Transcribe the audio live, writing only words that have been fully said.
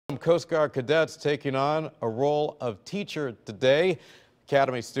Coast Guard cadets taking on a role of teacher today.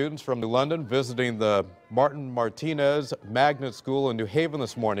 Academy students from New London visiting the Martinez Magnet School in New Haven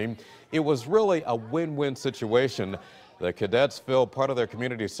this morning. It was really a win-win situation. The cadets fill part of their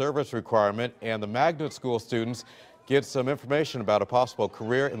community service requirement, and the Magnet School students get some information about a possible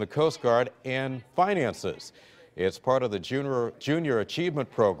career in the Coast Guard and finances. It's part of the Junior Achievement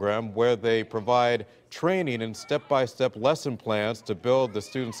Program, where they provide training and step-by-step lesson plans to build the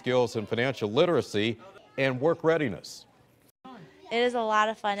students' skills in financial literacy and work readiness. It is a lot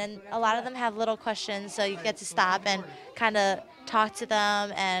of fun, and a lot of them have little questions, so you get to stop and kind of talk to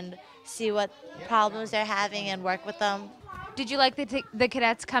them and see what problems they're having and work with them. Did you like the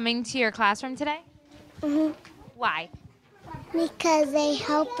cadets coming to your classroom today? Mm-hmm. Why? Because they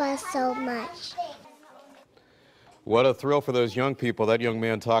help us so much. What a thrill for those young people. That young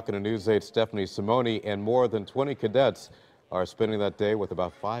man talking to News 8's Stephanie Simone, and more than 20 cadets are spending that day with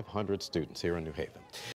about 500 students here in New Haven.